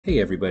Hey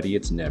everybody,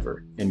 it's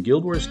Never, and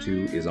Guild Wars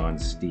 2 is on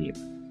Steam.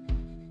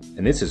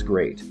 And this is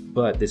great,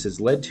 but this has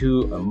led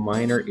to a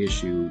minor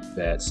issue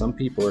that some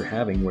people are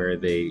having where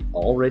they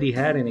already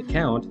had an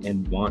account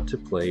and want to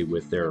play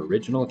with their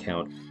original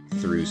account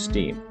through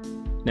Steam.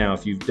 Now,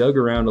 if you've dug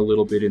around a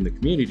little bit in the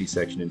community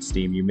section in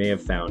Steam, you may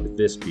have found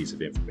this piece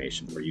of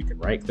information where you can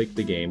right-click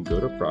the game, go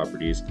to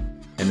Properties,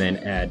 and then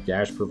add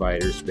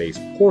 -provider space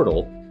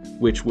portal,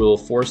 which will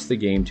force the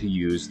game to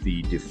use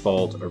the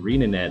default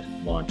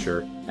ArenaNet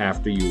launcher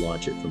after you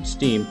launch it from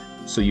Steam,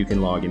 so you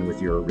can log in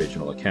with your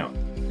original account.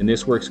 And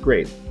this works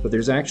great, but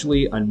there's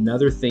actually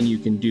another thing you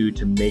can do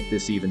to make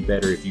this even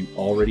better if you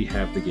already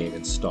have the game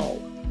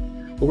installed.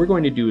 What we're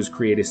going to do is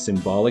create a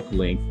symbolic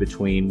link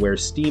between where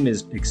Steam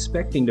is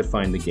expecting to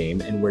find the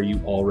game and where you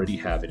already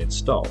have it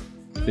installed.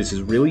 This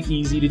is really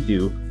easy to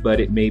do, but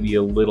it may be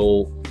a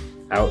little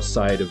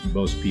outside of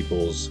most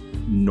people's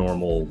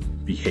normal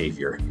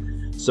behavior.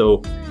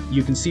 So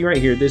you can see right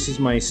here, this is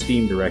my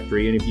Steam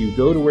directory, and if you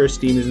go to where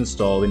Steam is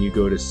installed and you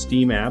go to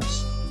Steam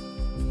Apps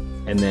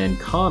and then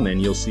Common,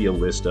 you'll see a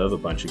list of a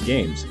bunch of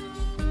games.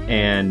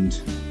 And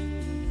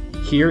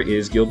here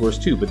is Guild Wars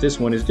 2, but this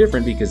one is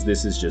different because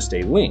this is just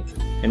a link.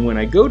 And when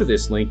I go to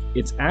this link,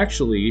 it's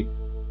actually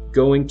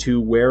going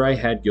to where I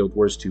had Guild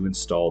Wars 2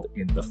 installed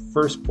in the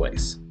first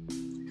place.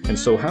 And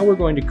so how we're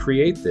going to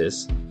create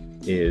this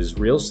is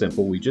real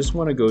simple. We just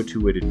want to go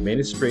to an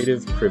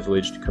administrative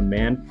privileged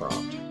command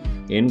prompt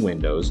in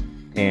Windows,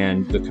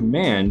 and the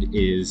command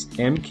is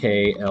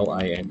mklink,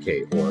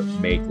 or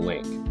make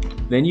link.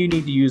 Then you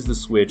need to use the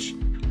switch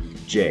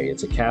J.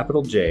 It's a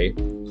capital J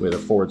with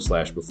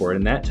a / before it,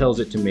 and that tells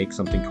it to make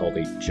something called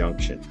a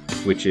junction,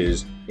 which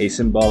is a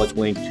symbolic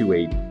link to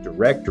a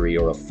directory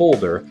or a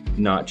folder,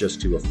 not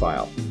just to a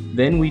file.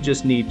 Then we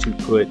just need to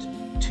put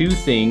two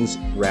things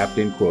wrapped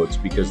in quotes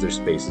because there's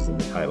spaces in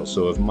the title.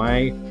 So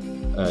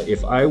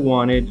if I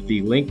wanted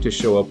the link to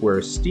show up where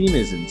Steam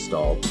is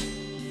installed,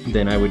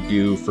 then I would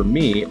do, for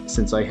me,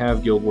 since I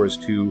have Guild Wars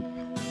 2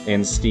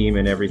 and Steam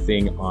and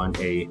everything on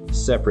a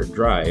separate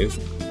drive,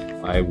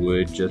 I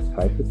would just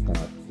type the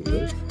path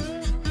to it.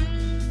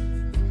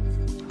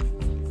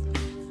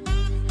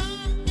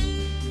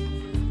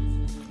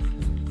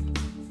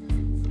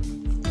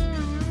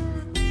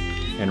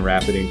 And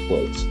wrap it in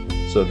quotes.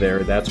 So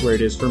that's where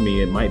it is for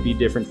me. It might be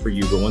different for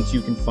you, but once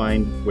you can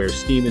find where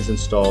Steam is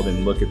installed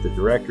and look at the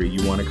directory,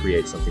 you want to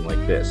create something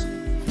like this.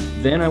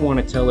 Then I want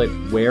to tell it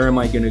where am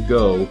I going to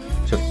go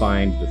to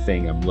find the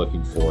thing I'm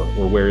looking for,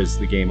 or where is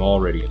the game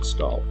already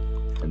installed.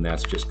 And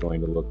that's just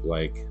going to look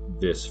like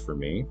this for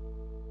me.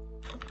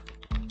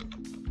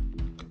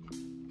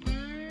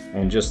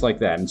 And just like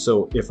that. And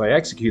so if I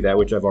execute that,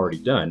 which I've already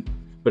done,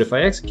 but if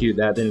I execute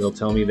that, then it'll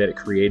tell me that it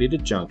created a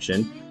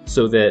junction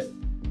so that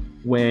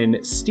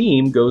when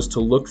Steam goes to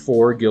look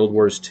for Guild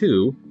Wars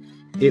 2,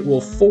 it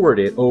will forward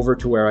it over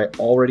to where I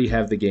already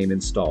have the game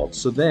installed.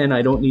 So then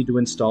I don't need to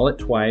install it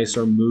twice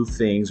or move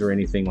things or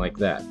anything like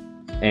that.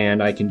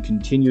 And I can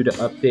continue to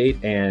update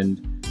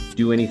and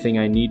do anything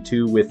I need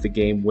to with the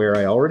game where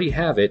I already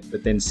have it,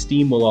 but then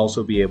Steam will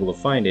also be able to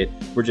find it.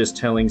 We're just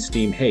telling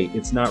Steam, hey,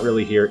 it's not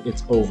really here,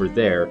 it's over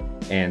there,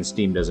 and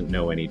Steam doesn't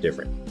know any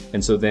different.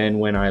 And so then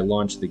when I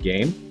launch the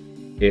game,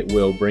 it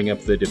will bring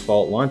up the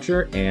default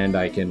launcher and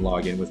I can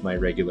log in with my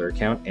regular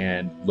account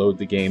and load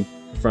the game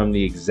from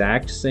the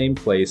exact same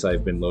place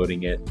I've been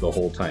loading it the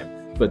whole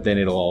time. But then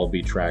it'll all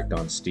be tracked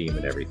on Steam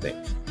and everything.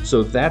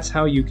 So that's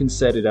how you can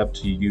set it up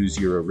to use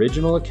your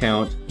original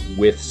account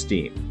with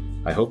Steam.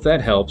 I hope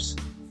that helps.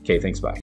 Okay, thanks, bye.